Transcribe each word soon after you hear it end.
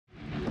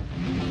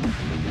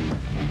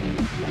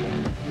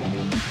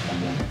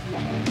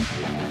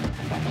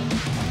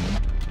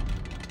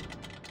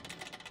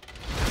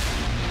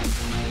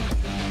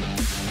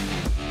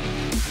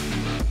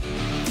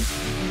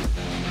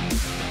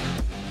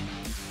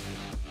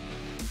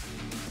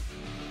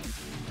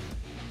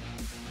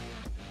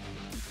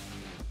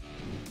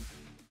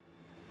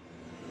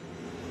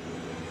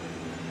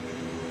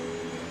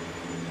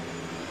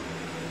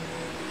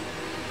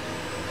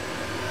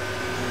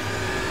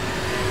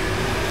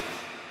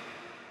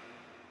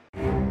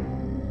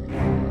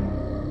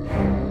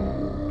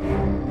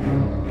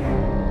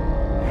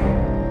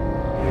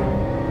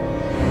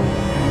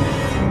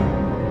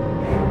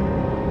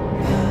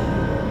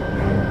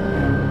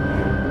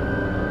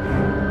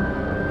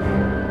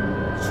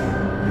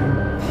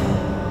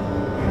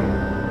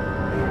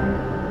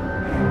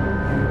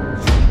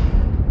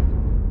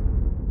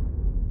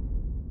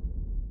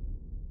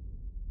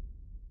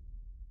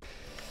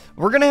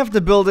we're gonna have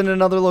to build in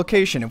another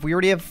location. If we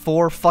already have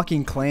 4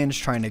 fucking clans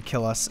trying to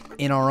kill us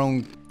in our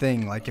own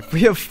thing, like if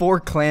we have 4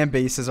 clan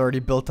bases already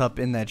built up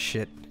in that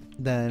shit,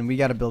 then we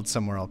gotta build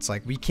somewhere else.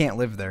 Like, we can't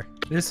live there.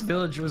 This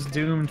village was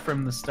doomed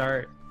from the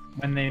start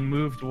when they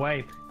moved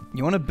wipe.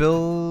 You wanna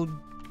build...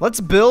 Let's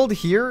build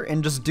here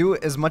and just do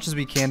as much as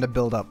we can to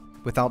build up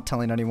without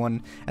telling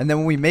anyone. And then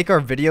when we make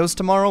our videos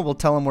tomorrow, we'll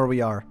tell them where we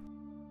are.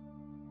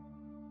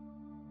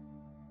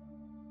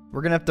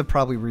 We're gonna have to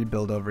probably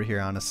rebuild over here,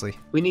 honestly.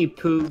 We need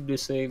Poog to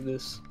save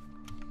this.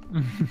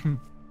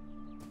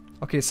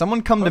 Okay,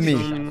 someone come to me.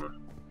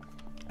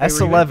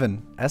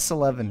 S11.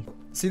 S11.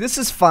 See, this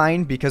is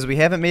fine because we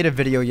haven't made a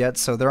video yet,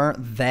 so there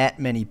aren't that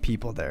many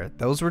people there.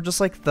 Those were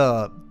just like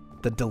the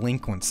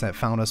delinquents that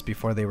found us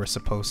before they were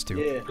supposed to.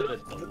 Yeah,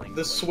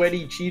 the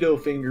sweaty Cheeto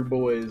finger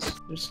boys.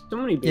 There's so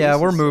many bases. Yeah,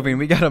 we're moving.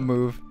 We gotta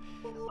move.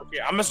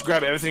 Yeah, I must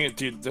grab everything,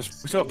 dude. We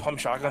still have pump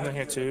shotguns in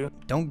here too.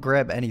 Don't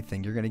grab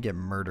anything. You're gonna get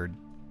murdered.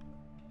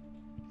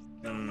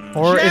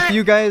 Or if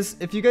you guys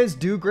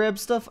do grab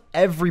stuff,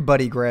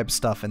 everybody grab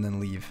stuff and then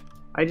leave.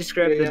 I just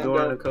grabbed the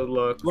door on a code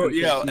lock. Well,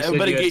 yeah,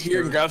 everybody get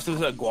here and grab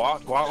stuff at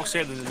Guac. Guac will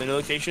stay at the new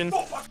location.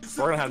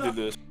 We're gonna have to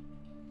do this.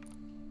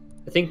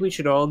 I think we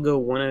should all go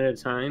one at a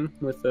time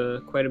with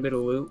quite a bit of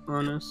loot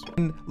on us.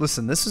 And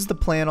listen, this is the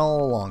plan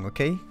all along,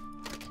 okay?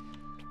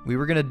 We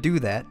were gonna do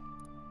that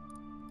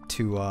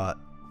to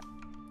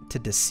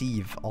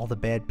deceive all the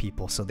bad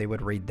people so they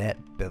would raid that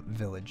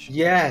village.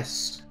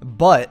 Yes.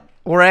 But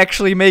we're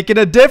actually making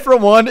a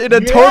different one in a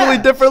totally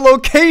different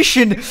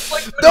location.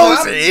 Like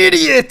those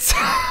idiots!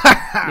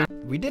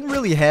 We didn't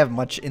really have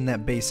much in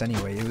that base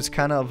anyway. It was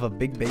kind of a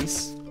big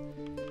base.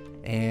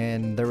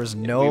 And there was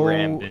no... We were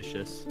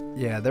ambitious.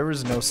 Yeah, there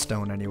was no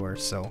stone anywhere,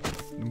 so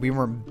we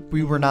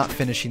were not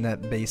finishing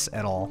that base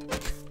at all.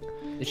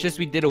 It's just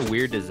we did a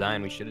weird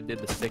design. We should have did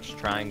the 6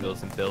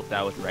 triangles and built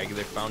that with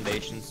regular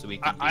foundations so we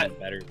could do a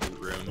better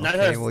room.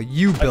 Okay, well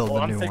you build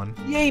the new one.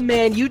 Yay,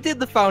 man! You did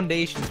the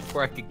foundations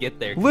before I could get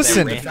there.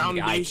 Listen,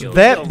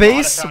 that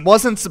base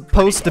wasn't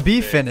supposed to be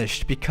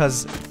finished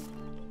because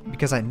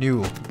I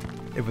knew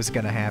it was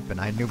gonna happen.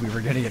 I knew we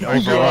were gonna get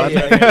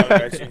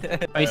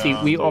overrun. I see.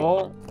 We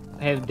all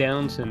have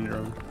Down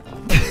syndrome.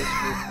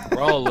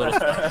 We're all a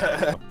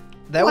little.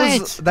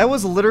 That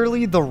was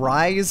literally the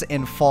rise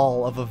and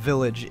fall of a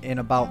village in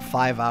about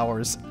 5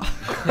 hours.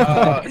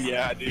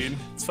 Yeah, dude.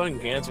 It's fucking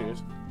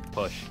cancers.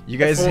 Push. You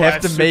guys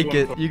have to make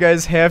it. You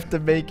guys have to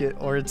make it,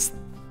 or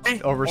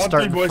we're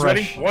starting fresh.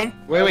 Ready? One.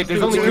 Wait.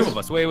 There's only 2 of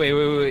us. Wait.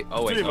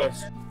 Oh wait. 3 of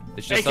us.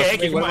 It's just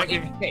AK, us. come on.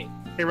 Okay,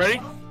 ready?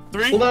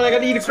 3. Hold on, I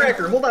gotta eat a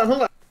cracker. Hold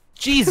on.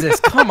 Jesus,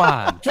 come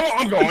on.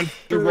 I'm going.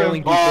 You're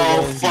rolling deep.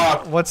 Oh,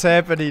 fuck. What's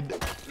happening?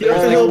 Get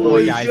up the hill,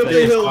 boys. guys, Get up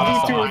the hill.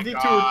 Oh Detour, my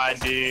detour. God,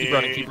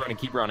 dude.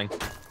 Keep running.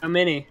 How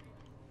many?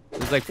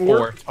 There's like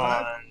 4.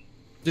 Fine.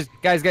 Just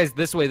guys,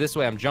 this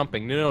way. I'm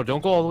jumping. No,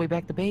 don't go all the way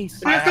back to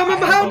base. They're coming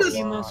behind us.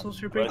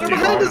 They're They're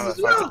behind us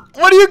as well.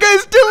 What are you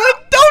guys doing?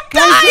 Don't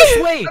Guys, die!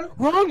 this way.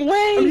 Wrong I'm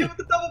way. hitting with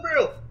the double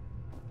barrel.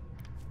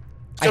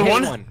 I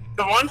hit one.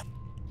 The one?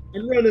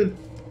 I'm running.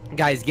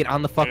 Guys, get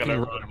on the fucking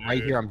road. I'm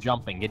right here. I'm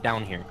jumping. Get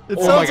down here. It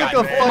Oh sounds my like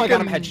god. a Oh my god,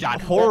 I'm fucking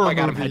headshot. horror Oh my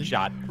god, I'm movie.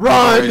 headshot.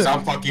 Run!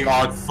 I'm fucking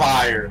on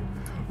fire.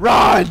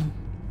 Run!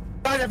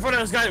 Guys in front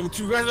of us, guys.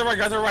 2 guys are right,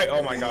 guys are right.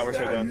 Oh my god, we're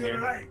so down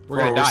here. We're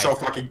gonna die. We're so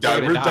fucking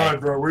done. We're We're done,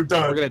 bro. We're We're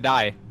done. gonna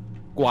die.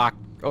 Guac.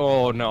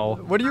 Oh no.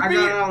 What do you I mean?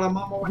 got out. I'm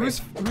on my way.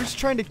 Who's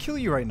trying to kill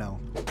you right now?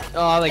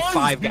 Oh, like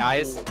 5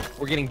 guys.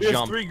 We're getting There's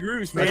jumped. 3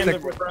 groups, Like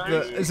man.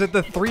 is it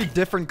the 3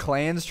 different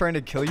clans trying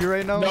to kill you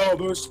right now? No,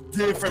 there's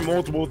different,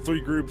 multiple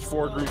 3 groups,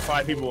 4 groups,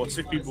 5 people,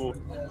 6 people,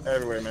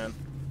 everywhere, man.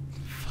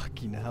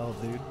 Fucking hell,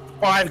 dude.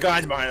 5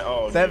 guys behind.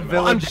 Oh, That dude,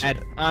 village.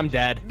 I'm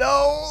dead.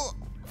 No!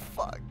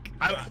 Fuck.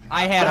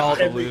 I had all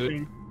the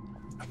loot.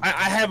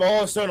 I have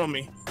all the stone on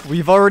me.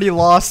 We've already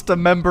lost a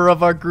member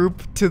of our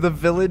group to the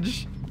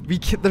village.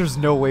 There's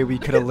no way we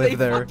could have lived They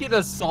there. fucking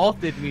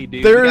assaulted me,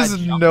 dude. There We got is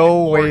jumped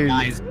no by 4 way.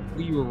 Guys.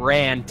 We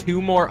ran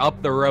 2 more up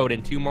the road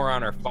and 2 more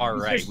on our far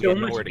right. We had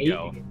nowhere to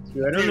go.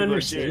 Dude, I don't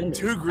understand.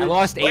 2 I groups.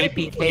 lost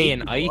APK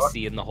and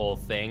Icy in the whole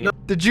thing.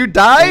 Did you I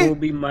die? will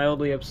be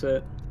mildly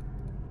upset.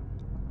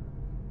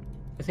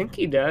 I think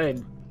he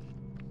died.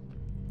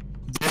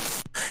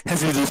 This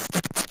is the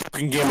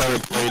fucking game I ever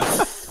played.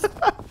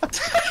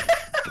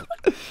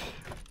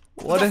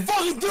 What the a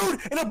fucking dude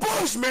in a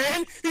bush,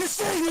 man! He's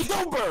saying he's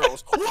no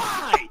barrels.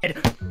 Why?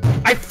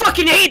 I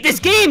fucking hate this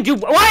game,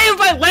 dude! Why have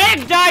my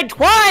leg died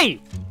twice?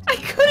 I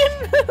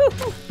couldn't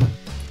move!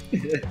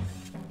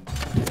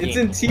 It's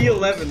in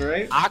T11,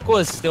 right?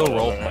 Aqua's still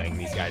role-playing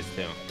these guys,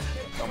 too.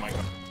 Oh my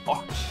god.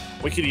 Oh,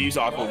 we could have used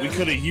Aqua. We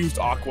could have used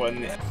Aqua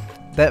in the...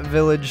 That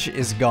village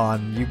is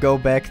gone. You go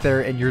back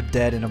there and you're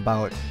dead in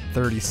about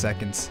 30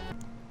 seconds.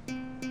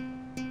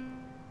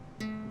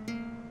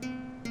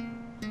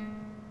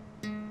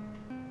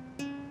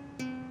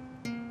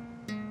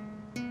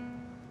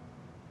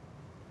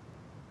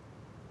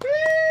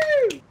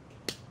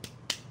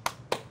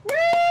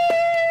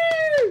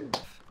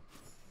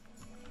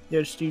 Yeah,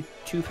 just do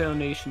 2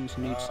 foundations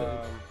in each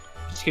side.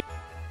 Just kidding.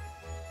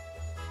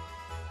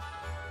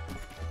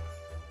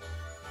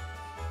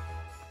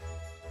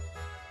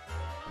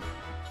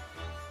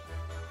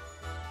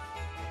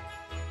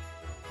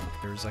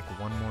 There's like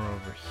one more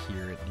over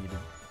here it needed.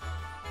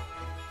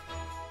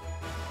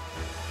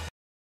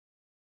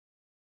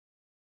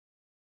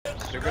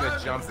 They're gonna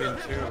jump in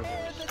too.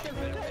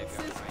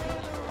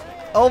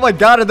 Oh my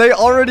god, are they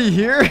already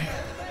here?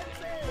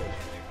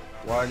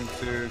 1,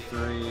 2,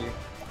 3,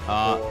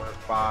 4,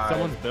 5.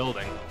 Someone's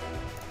building.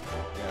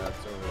 Yeah,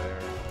 it's over there.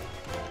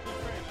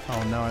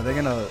 Oh no, are they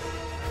gonna...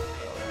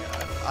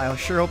 I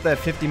sure hope that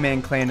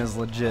 50-man clan is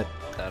legit.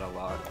 That a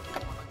lot.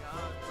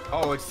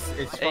 Oh, it's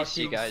Hey, fucking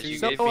see guys, you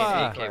So, gave me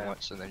an AK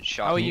once and then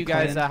shot How are me. you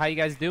guys? How you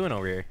guys doing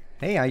over here?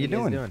 Hey, how you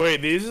doing?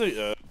 Wait, these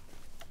are.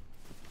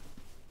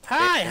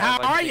 Hi, how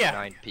are ya?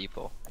 9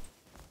 people.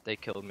 They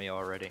killed me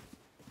already.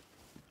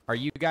 Are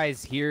you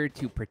guys here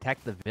to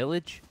protect the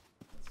village?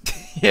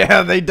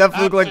 Yeah, they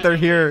definitely look like they're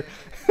here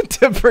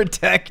to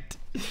protect.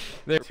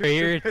 They're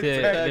here to.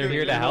 They're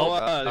here to help.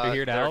 They're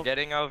here to They're help.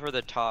 getting over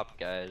the top,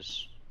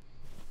 guys.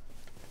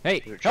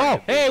 Hey! They're trying Oh!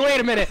 to Hey! boost Wait a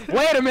you. minute!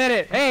 Wait a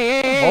minute!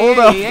 Hey! Hold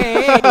up.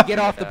 Hey! Get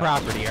off the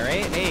property! All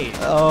right? Hey!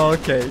 Oh,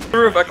 okay. The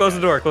roof. I closed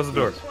the door. Close the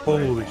door.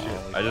 Holy shit!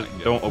 I just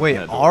don't open Wait,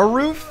 that door. our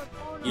roof?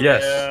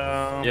 Yes.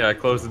 Yeah. Yeah, I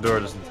closed the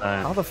door just in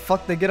How time. the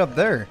fuck they get up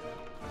there?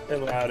 They're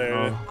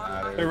louder.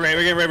 Oh. We're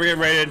getting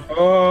raided.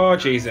 Oh,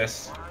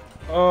 Jesus.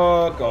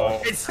 Oh,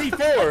 God. It's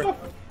C4.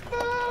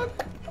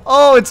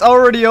 Oh, it's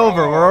already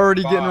over. We're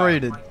already getting fuck.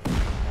 raided.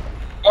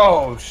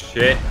 Oh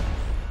shit.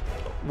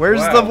 Where's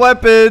Wow. the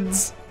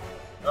weapons?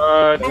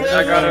 I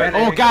got it.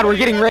 Oh God! We're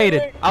getting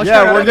raided! I was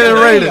Yeah, trying to we're watch getting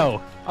the raided.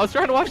 video. I was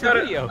trying to watch the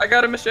video. I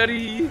got a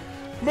machete.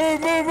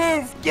 Move.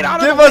 Get out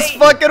of Give the us way.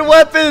 fucking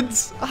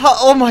weapons!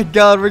 Oh my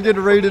god, we're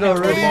getting raided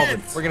already.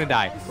 We're gonna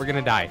die. We're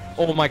gonna die.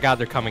 Oh my God!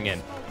 They're coming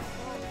in.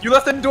 You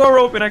left the door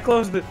open. I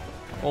closed it.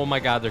 Oh my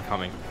God! They're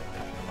coming.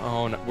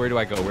 Oh no! Where do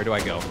I go? Where do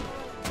I go?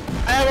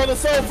 I have on the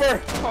sofa.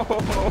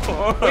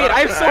 Wait! I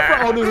have sulfur.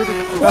 Oh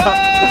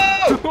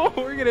no!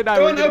 No. We're gonna die.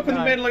 Go We're and gonna open the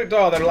die. main loot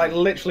door. They're like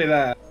literally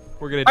there.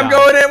 We're gonna die. I'm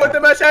going in with the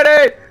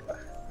machete.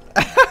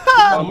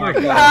 Oh my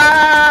God.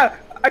 Ah!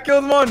 I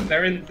killed one.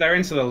 They're into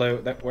the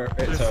loot.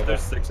 It's over.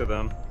 There's 6 of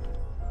them.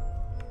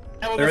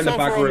 They're in the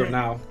back room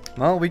now.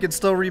 Well, we could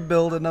still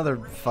rebuild another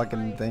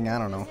fucking thing. I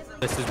don't know.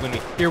 This is when we.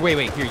 Here,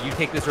 wait. Here, you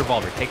take this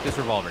revolver. Take this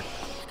revolver.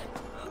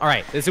 All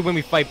right. This is when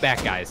we fight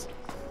back, guys.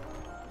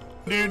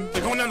 Dude,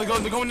 they're going down.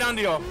 They're going down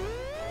to y'all.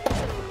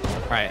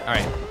 All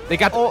right. They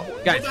got. Oh,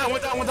 guys.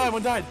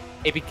 One died.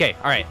 APK.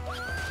 All right.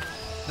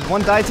 Did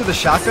one die to the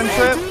shotgun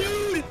trip?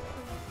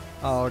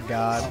 Oh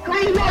god.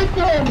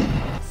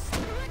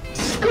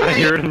 I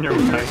hear it in your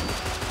mic.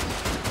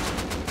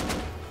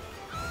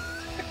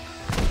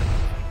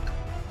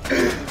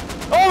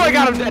 Oh my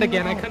God! I'm dead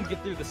again. I couldn't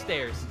get through the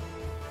stairs.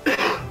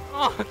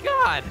 Oh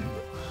God.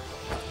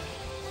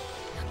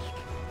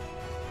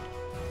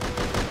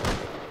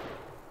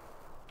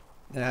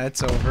 Yeah,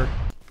 it's over.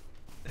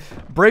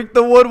 Break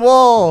the wood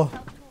wall!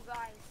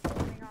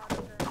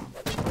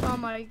 Oh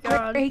my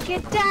God. Break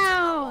it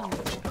down!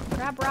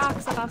 Grab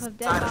rocks off of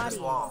dead bodies.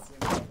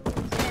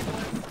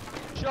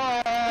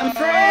 I'm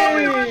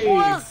free!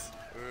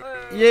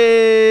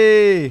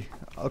 Yay!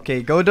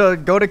 Okay, go to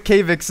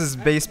Kavix's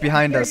base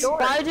behind us.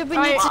 Why did we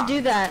need to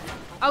do that?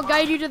 I'll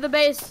guide you to the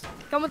base.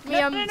 Come with me.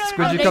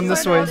 Squidgy, come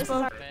this way.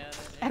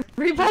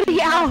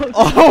 Everybody out!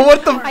 Oh,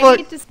 what the I fuck?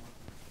 need to.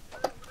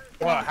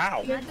 What?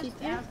 How? No,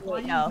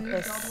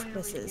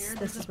 this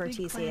is where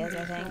TC is,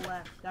 I think.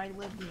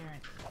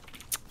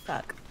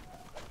 Fuck.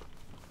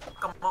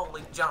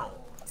 Guacamole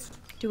Jones.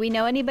 Do we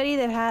know anybody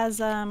that has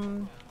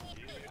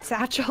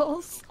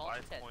satchels?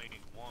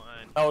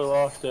 Oh, we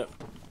lost it.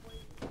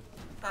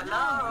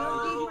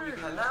 Hello.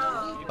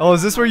 Hello. Oh,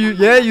 is this where you?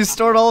 Yeah, you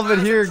stored all of it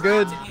here.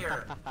 Good.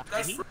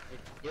 Guys,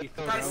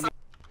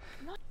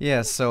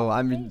 Yeah. So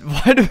I mean,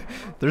 why do?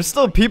 There's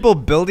still people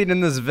building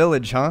in this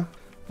village, huh?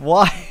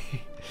 Why?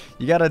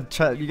 You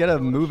gotta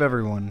move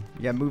everyone.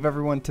 You gotta move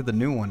everyone to the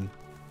new one.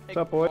 What's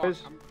up,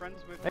 boys?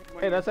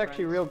 Hey, that's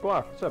actually real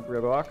guac. What's up,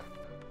 real guac?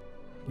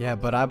 Yeah,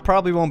 but I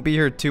probably won't be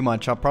here too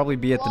much. I'll probably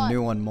be at the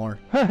new one more.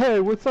 Hey,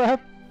 what's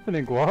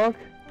happening, guac?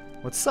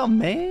 What's up,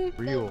 man?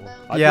 Real.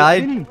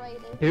 Yeah,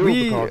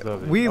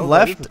 we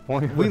left.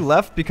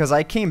 left because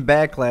I came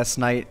back last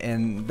night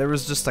and there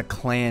was just a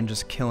clan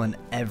just killing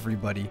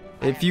everybody.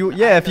 If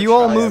you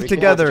all move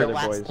together,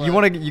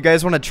 you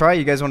guys wanna try?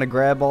 You guys wanna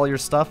grab all your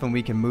stuff and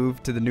we can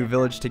move to the new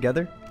village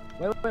together?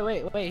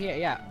 Wait, here,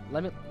 yeah.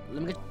 Let me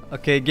get...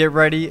 Okay, get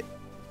ready.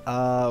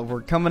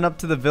 We're coming up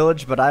to the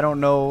village, but I don't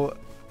know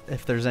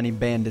if there's any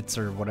bandits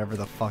or whatever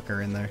the fuck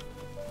are in there.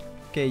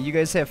 Okay, you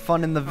guys have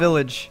fun in the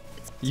village.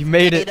 You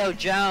made it. Guacamole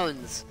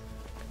Jones.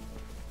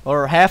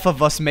 Or half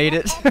of us made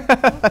it.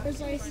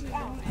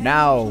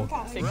 Now,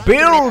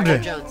 build!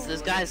 Jones,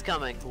 this guy's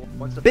coming.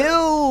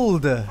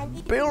 Build!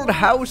 Build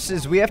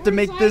houses. We have to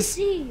make this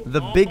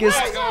the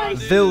biggest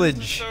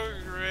village.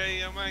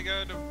 Oh my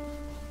God.